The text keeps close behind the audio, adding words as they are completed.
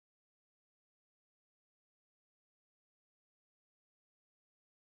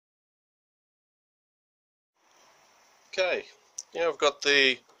Okay, now I've got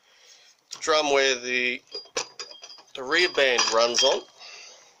the drum where the rear band runs on.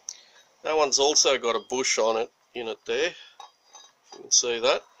 That one's also got a bush on it in it there. You can see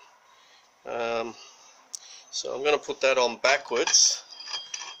that. So I'm going to put that on backwards,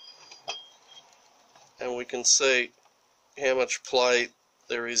 and we can see how much play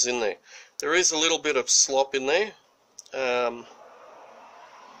there is in there. There is a little bit of slop in there,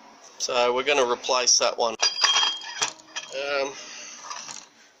 so we're going to replace that one.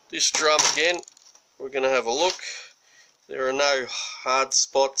 This drum again, we're going to have a look. There are no hard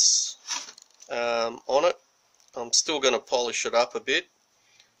spots on it. I'm still going to polish it up a bit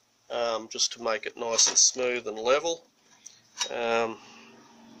just to make it nice and smooth and level.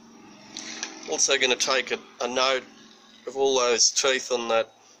 Also going to take a note of all those teeth on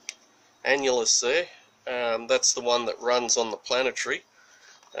that annulus there. That's the one that runs on the Planetary.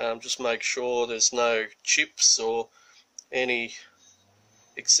 Just make sure there's no chips or any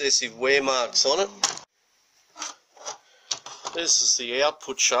excessive wear marks on it. This is the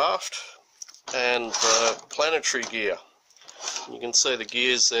output shaft and the Planetary gear. You can see the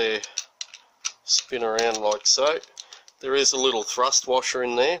gears there spin around like so. There is a little thrust washer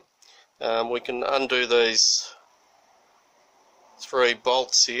in there. We can undo these 3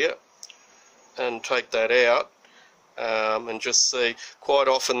 bolts here and take that out, and just see, quite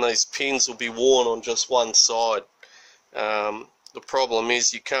often these pins will be worn on just one side. The problem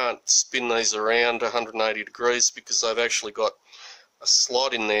is you can't spin these around 180 degrees because they've actually got a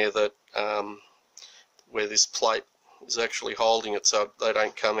slot in there that where this plate is actually holding it, so they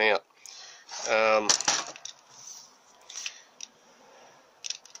don't come out.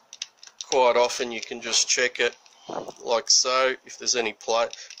 Quite often you can just check it like so. If there's any play,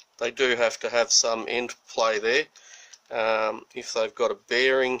 they do have to have some end play there. If they've got a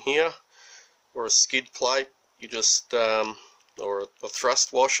bearing here or a skid plate, you just or a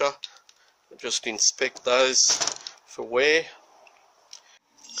thrust washer, just inspect those for wear.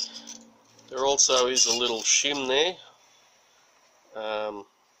 There also is a little shim there.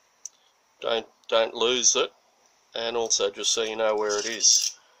 Don't lose it, and also just so you know where it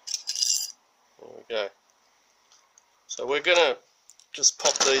is. There we go. So we're gonna just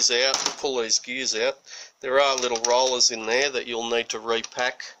pop these out, pull these gears out. There are little rollers in there that you'll need to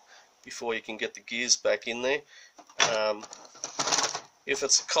repack before you can get the gears back in there. If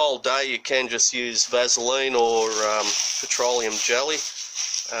it's a cold day, you can just use Vaseline or petroleum jelly.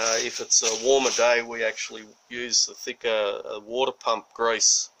 If it's a warmer day, we actually use the thicker water pump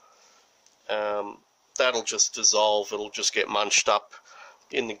grease. That'll just dissolve, it'll just get munched up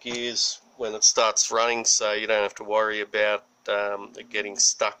in the gears when it starts running, so you don't have to worry about it getting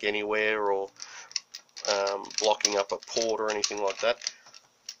stuck anywhere or blocking up a port or anything like that.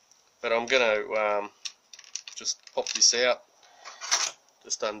 But I'm going to just pop this out,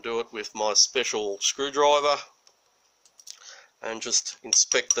 just undo it with my special screwdriver, and just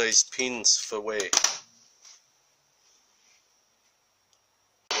inspect these pins for wear.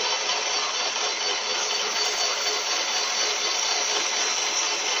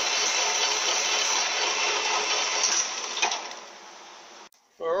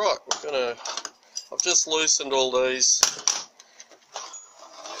 Alright, I've just loosened all these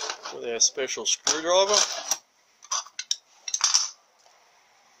with our special screwdriver.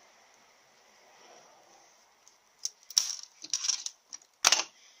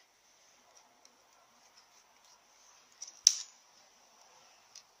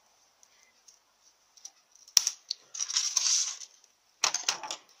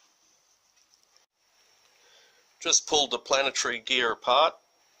 Just pulled the Planetary gear apart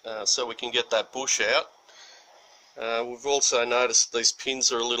so we can get that bush out. We've also noticed these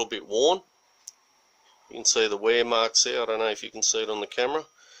pins are a little bit worn. You can see the wear marks there. I don't know if you can see it on the camera.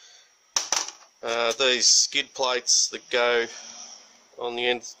 These skid plates that go on the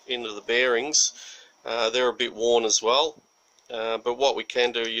end of the bearings, they're a bit worn as well. But what we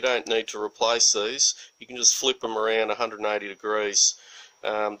can do, you don't need to replace these. You can just flip them around 180 degrees.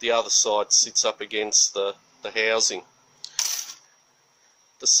 The other side sits up against the housing.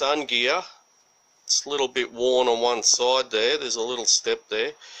 The sun gear, it's a little bit worn on one side there. There's a little step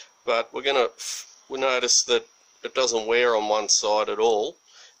there, but we'll notice that it doesn't wear on one side at all.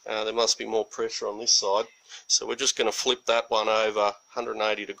 There must be more pressure on this side, so we're just going to flip that one over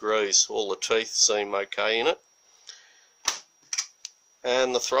 180 degrees. All the teeth seem okay in it.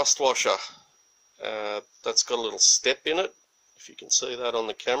 And the thrust washer, that's got a little step in it, if you can see that on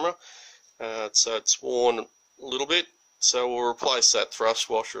the camera. So it's worn a little bit, so we'll replace that thrust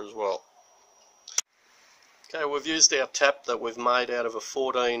washer as well. Okay, we've used our tap that we've made out of a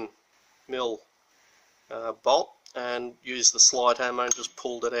 14mm bolt. and used the slide hammer and just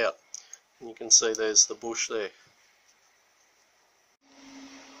pulled it out. And you can see there's the bush there.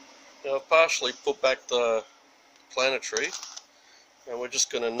 Now I've partially put back the Planetary, and we're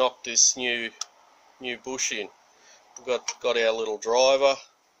just going to knock this new bush in. We've got our little driver.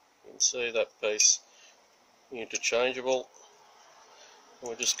 You can see that piece interchangeable. And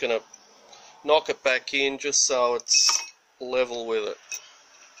we're just going to knock it back in just so it's level with it.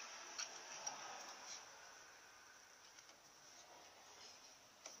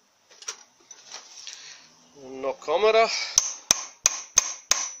 Knockometer.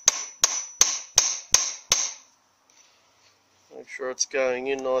 Make sure it's going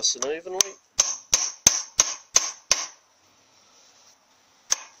in nice and evenly.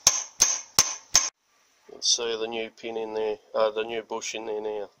 You can see the new pin in there, the new bush in there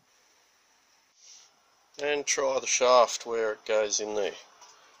now. And try the shaft where it goes in there.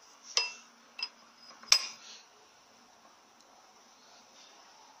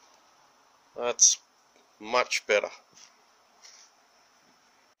 That's much better.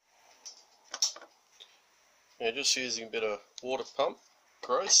 Now just using a bit of water pump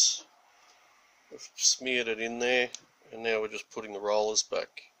grease. We've smeared it in there, and now we're just putting the rollers back.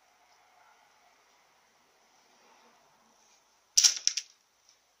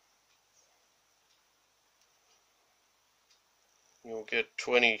 You'll get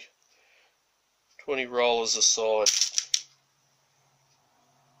 20 rollers a side.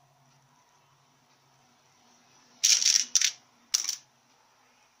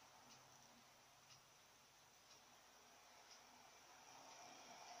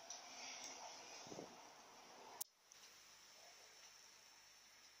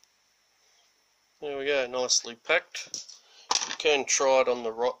 There we go, nicely packed. You can try it on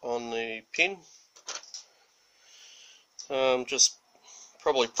the pin. Just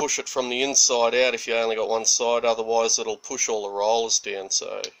probably push it from the inside out if you only got one side, otherwise it'll push all the rollers down.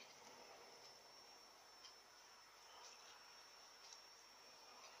 So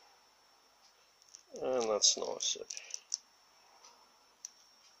and that's nice.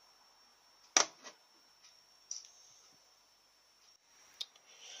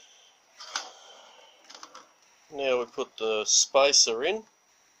 Now we put the spacer in.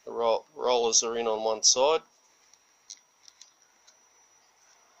 The rollers are in on one side.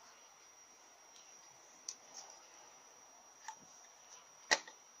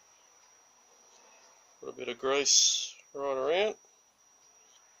 Put a bit of grease right around.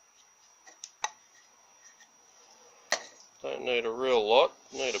 Don't need a real lot,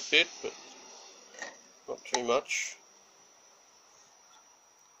 need a bit, but not too much.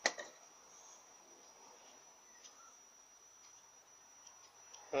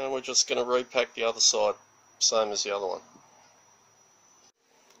 And we're just going to repack the other side, same as the other one.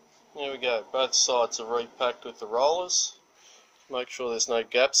 There we go, both sides are repacked with the rollers. Make sure there's no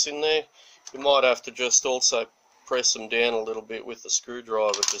gaps in there. You might have to just also press them down a little bit with the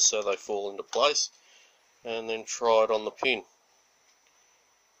screwdriver just so they fall into place, and then try it on the pin.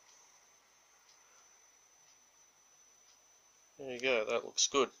 There you go, that looks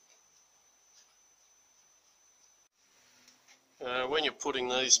good. When you're putting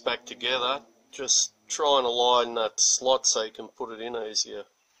these back together, just try and align that slot so you can put it in easier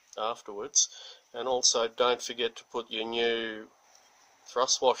afterwards. And also don't forget to put your new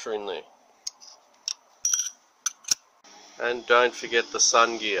thrust washer in there. And don't forget the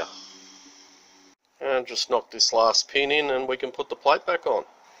sun gear. And just knock this last pin in and we can put the plate back on.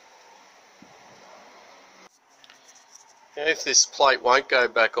 Now, if this plate won't go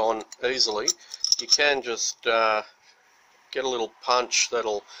back on easily, you can just get a little punch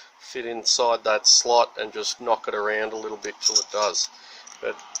that'll fit inside that slot and just knock it around a little bit till it does.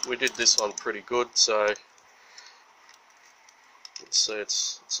 But we did this one pretty good, so you can see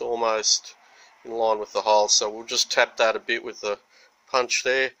it's almost in line with the hole. So we'll just tap that a bit with the punch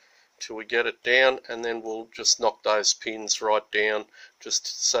there till we get it down, and then we'll just knock those pins right down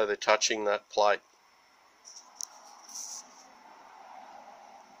just so they're touching that plate.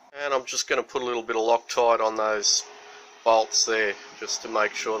 And I'm just going to put a little bit of Loctite on those bolts there just to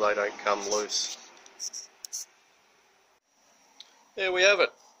make sure they don't come loose. There we have it,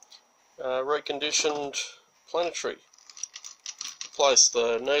 reconditioned Planetary. Place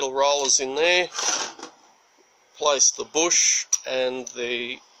the needle rollers in there, place the bush and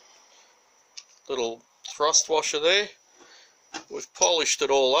the little thrust washer there. We've polished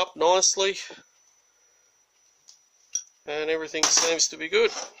it all up nicely and everything seems to be good.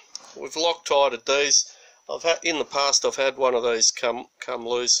 We've Loctited these. In the past I've had one of these come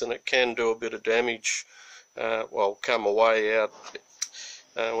loose, and it can do a bit of damage, well, come away out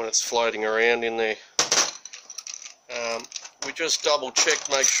when it's floating around in there. we just double check,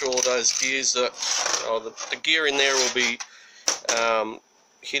 make sure those gears are, the gear in there will be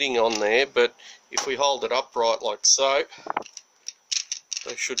hitting on there, but if we hold it upright like so,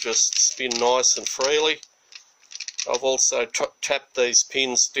 they should just spin nice and freely. I've also tapped these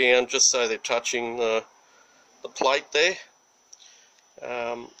pins down just so they're touching the plate there,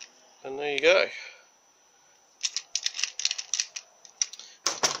 and there you go.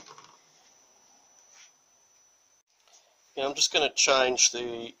 Now I'm just going to change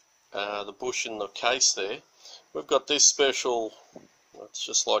the bush in the case there. We've got this special, it's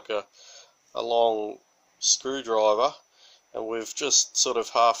just like a long screwdriver, and we've just sort of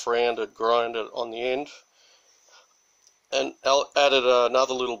half rounded, ground it on the end, and added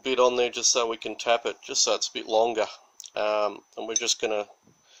another little bit on there just so we can tap it, just so it's a bit longer. And we're just going to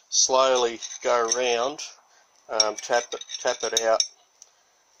slowly go around, tap it out,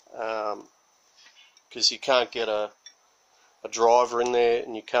 because you can't get a driver in there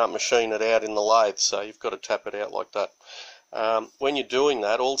and you can't machine it out in the lathe, so you've got to tap it out like that. When you're doing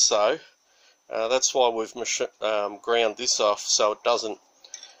that also, that's why we've ground this off, so it doesn't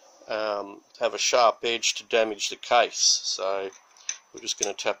have a sharp edge to damage the case. So we're just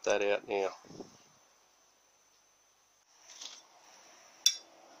going to tap that out now.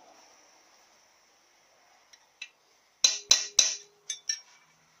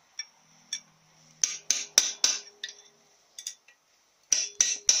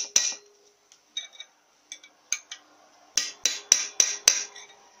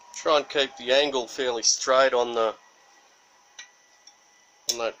 Try and keep the angle fairly straight on that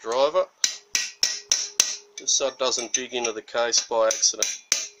driver, just so it doesn't dig into the case by accident.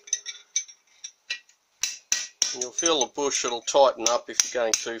 And you'll feel the bush, it'll tighten up if you're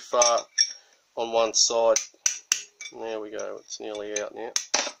going too far on one side. And there we go, it's nearly out now.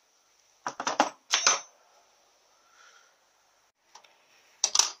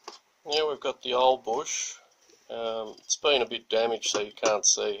 Now we've got the old bush. It's been a bit damaged, so you can't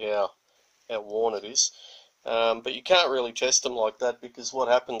see how worn it is, but you can't really test them like that, because what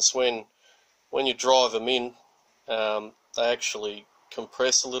happens when you drive them in, they actually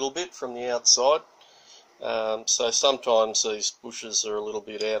compress a little bit from the outside, so sometimes these bushes are a little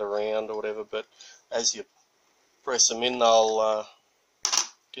bit out of round or whatever, but as you press them in, they'll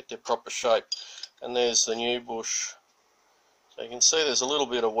get their proper shape. And there's the new bush, so you can see there's a little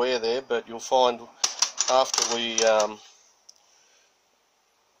bit of wear there, but you'll find after we,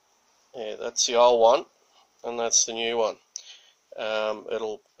 yeah, that's the old one, and that's the new one.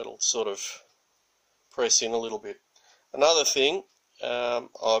 It'll sort of press in a little bit. Another thing,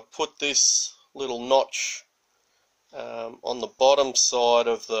 I put this little notch on the bottom side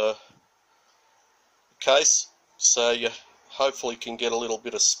of the case, so you hopefully can get a little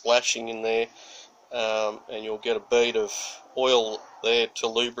bit of splashing in there, and you'll get a bead of oil there to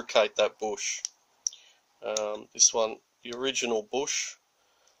lubricate that bush. This one, the original bush,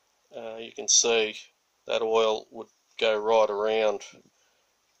 you can see that oil would go right around.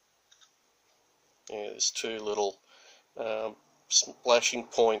 Yeah, there's two little splashing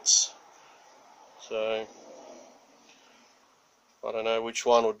points, so I don't know which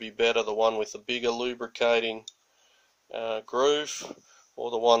one would be better, the one with the bigger lubricating groove,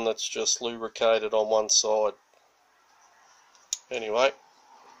 or the one that's just lubricated on one side. Anyway,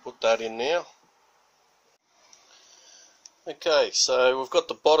 put that in now. Okay, so we've got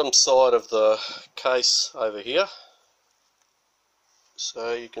the bottom side of the case over here,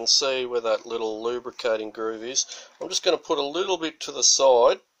 so you can see where that little lubricating groove is. I'm just going to put a little bit to the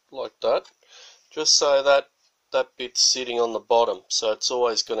side like that, just so that bit's sitting on the bottom, so it's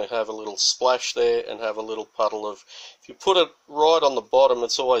always going to have a little splash there and have a little puddle of, if you put it right on the bottom,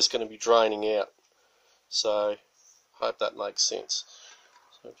 it's always going to be draining out. So I hope that makes sense.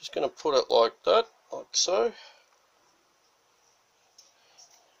 So I'm just going to put it like that, like so.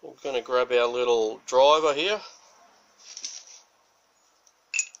 We're going to grab our little driver here.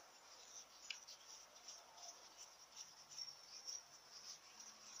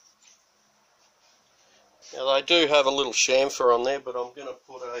 Now they do have a little chamfer on there, but I'm going to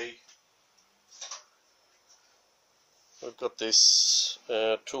put we've got this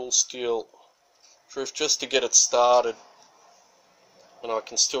tool steel drift just to get it started, and I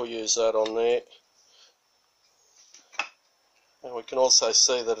can still use that on there. And we can also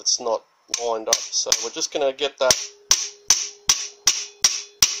see that it's not lined up, so we're just going to get that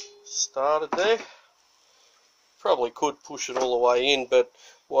started there. Probably could push it all the way in, but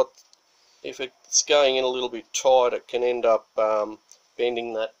if it's going in a little bit tight, it can end up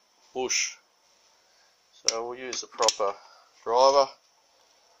bending that bush. So we'll use a proper driver.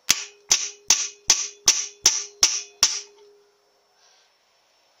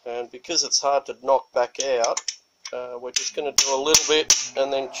 and because it's hard to knock back out, we're just going to do a little bit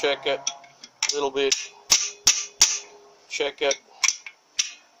and then check it, a little bit, check it,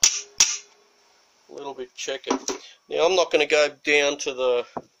 a little bit, check it. Now I'm not going to go down to the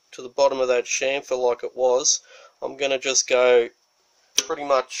bottom of that chamfer like it was. I'm going to just go pretty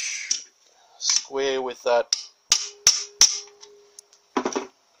much square with that,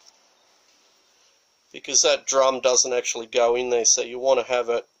 because that drum doesn't actually go in there, so you want to have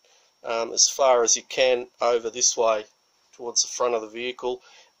it as far as you can over this way towards the front of the vehicle.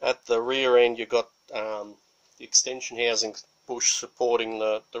 At the rear end you've got the extension housing bush supporting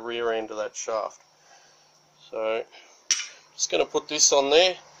the rear end of that shaft. So just going to put this on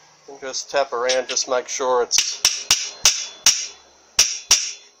there and just tap around, just make sure it's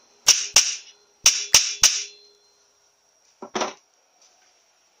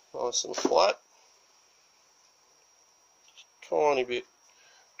nice and flat.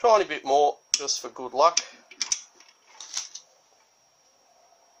 Tiny bit more just for good luck.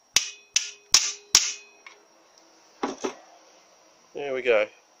 There we go.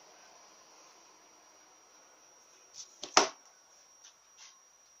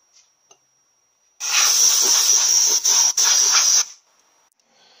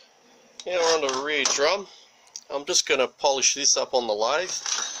 Now we're on the rear drum. I'm just going to polish this up on the lathe,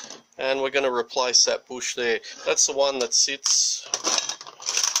 and we're going to replace that bush there. That's the one that sits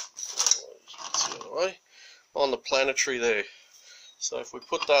on the Planetary there. So if we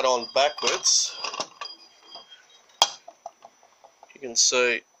put that on backwards, you can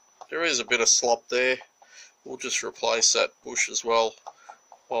see there is a bit of slop there. We'll just replace that bush as well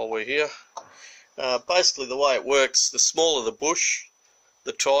while we're here. Basically the way it works, the smaller the bush,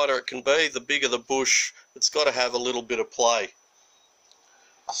 the tighter it can be. The bigger the bush, it's got to have a little bit of play.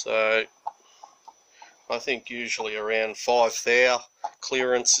 So I think usually around 5 thou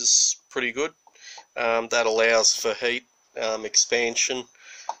clearance is pretty good. That allows for heat expansion,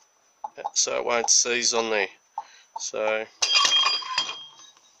 so it won't seize on there. So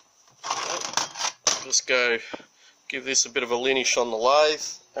just go give this a bit of a linish on the lathe,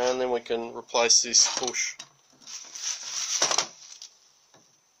 and then we can replace this bush.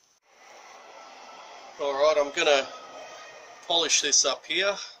 Alright, I'm going to polish this up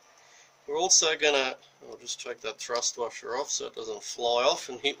here. We're also going to, I'll just take that thrust washer off so it doesn't fly off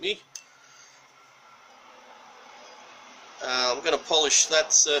and hit me. I'm going to polish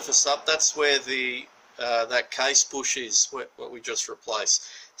that surface up. That's where the that case bush is, what we just replaced.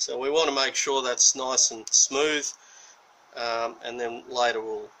 So we want to make sure that's nice and smooth, and then later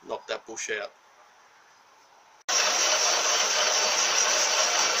we'll knock that bush out.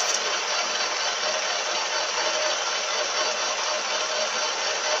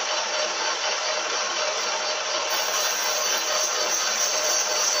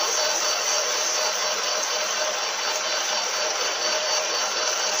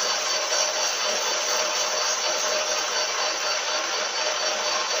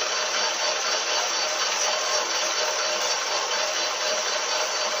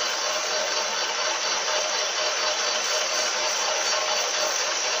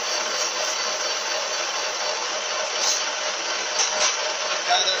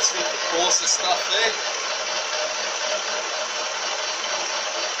 That's with the coarser stuff there.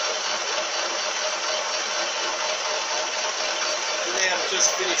 And now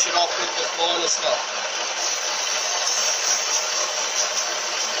just finish it off with the finer stuff.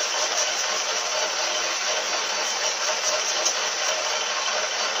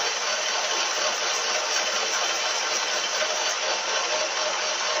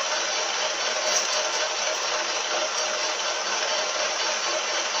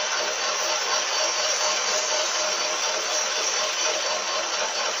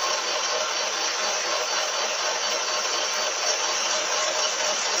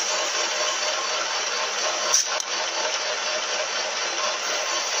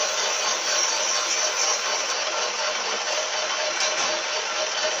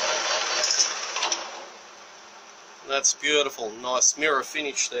 That's beautiful, nice mirror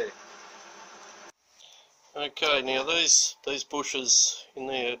finish there. Okay, now these bushes in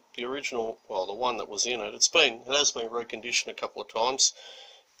there, the original, well, the one that was in it, it has been reconditioned a couple of times,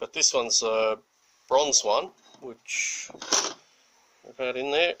 but this one's a bronze one, which I've had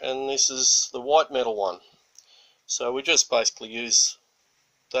in there, and this is the white metal one. So we just basically use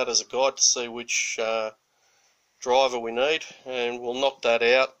that as a guide to see which driver we need, and we'll knock that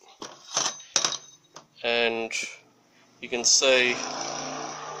out. And you can see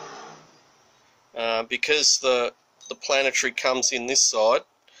because the Planetary comes in this side,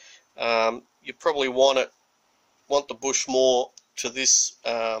 you probably want the bush more to this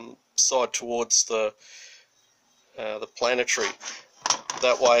side towards the Planetary.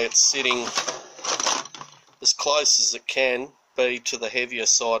 That way it's sitting as close as it can be to the heavier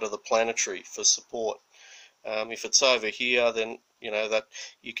side of the Planetary for support. If it's over here, then you know that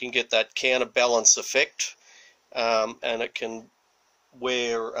you can get that counterbalance effect, and it can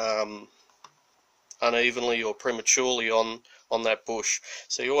wear unevenly or prematurely on that bush.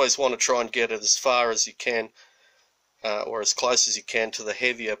 So you always want to try and get it as far as you can, or as close as you can to the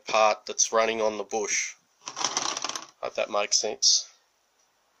heavier part that's running on the bush. Hope that makes sense.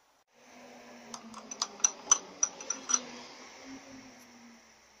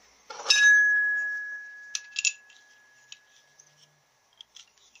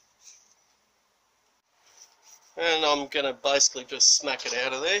 And I'm going to basically just smack it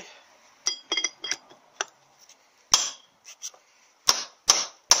out of there.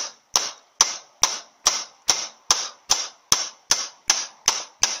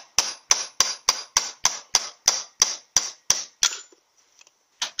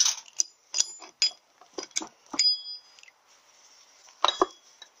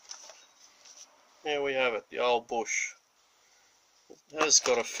 There we have it, the old bush. It has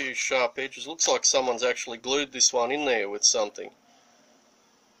got a few sharp edges. Looks like someone's actually glued this one in there with something.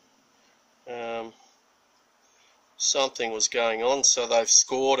 Something was going on, so they've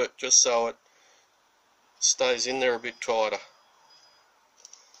scored it just so it stays in there a bit tighter.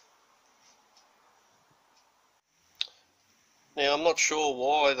 Now I'm not sure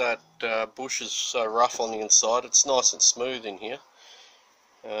why that bush is so rough on the inside. It's nice and smooth in here.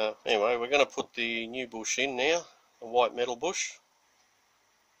 Anyway, we're going to put the new bush in now, the white metal bush.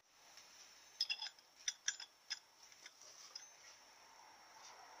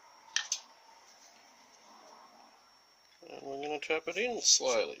 And we're going to tap it in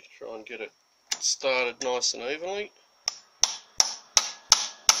slowly, try and get it started nice and evenly.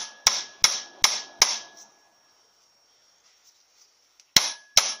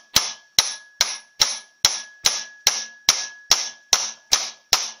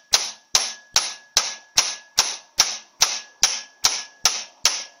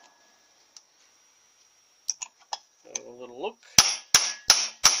 Have a little look.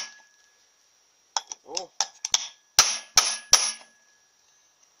 Oh.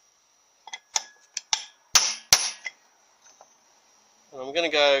 And I'm going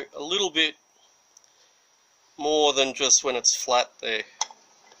to go a little bit more than just when it's flat there,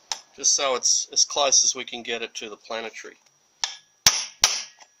 just so it's as close as we can get it to the Planetary.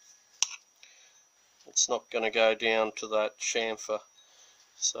 It's not going to go down to that chamfer.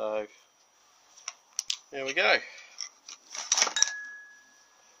 So there we go.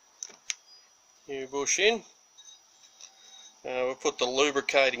 New bush in. We'll put the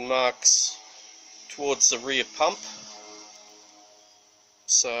lubricating marks towards the rear pump,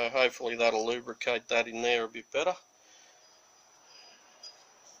 so hopefully that'll lubricate that in there a bit better.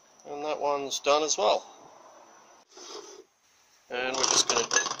 And that one's done as well. And we're just going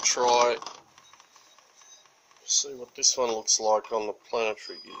to try see what this one looks like on the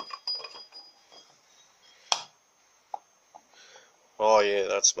Planetary gear. Oh yeah,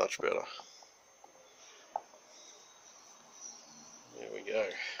 that's much better. There we go.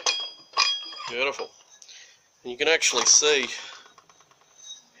 Beautiful. And you can actually see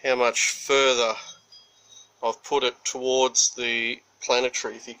how much further I've put it towards the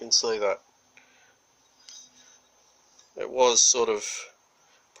Planetary, if you can see that. It was sort of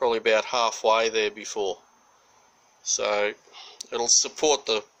probably about halfway there before. So it'll support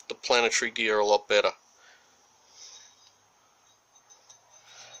the Planetary gear a lot better.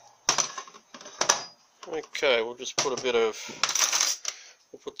 Okay, we'll just put a bit of,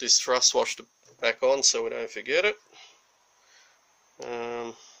 we'll put this thrust wash back on so we don't forget it.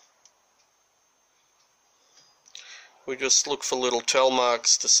 We just look for little tell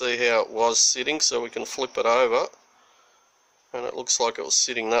marks to see how it was sitting, so we can flip it over, and it looks like it was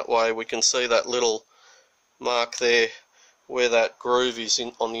sitting that way. We can see that little mark there where that groove is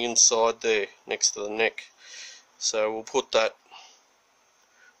in on the inside there next to the neck. So we'll put that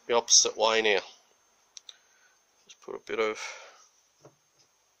the opposite way now. Just put a bit of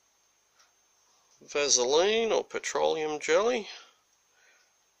Vaseline or petroleum jelly.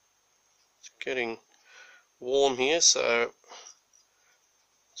 It's getting warm here, so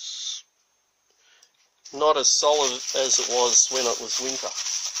it's not as solid as it was when it was winter.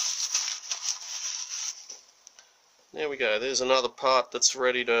 There we go, there's another part that's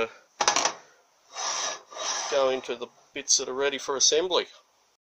ready to go into the bits that are ready for assembly.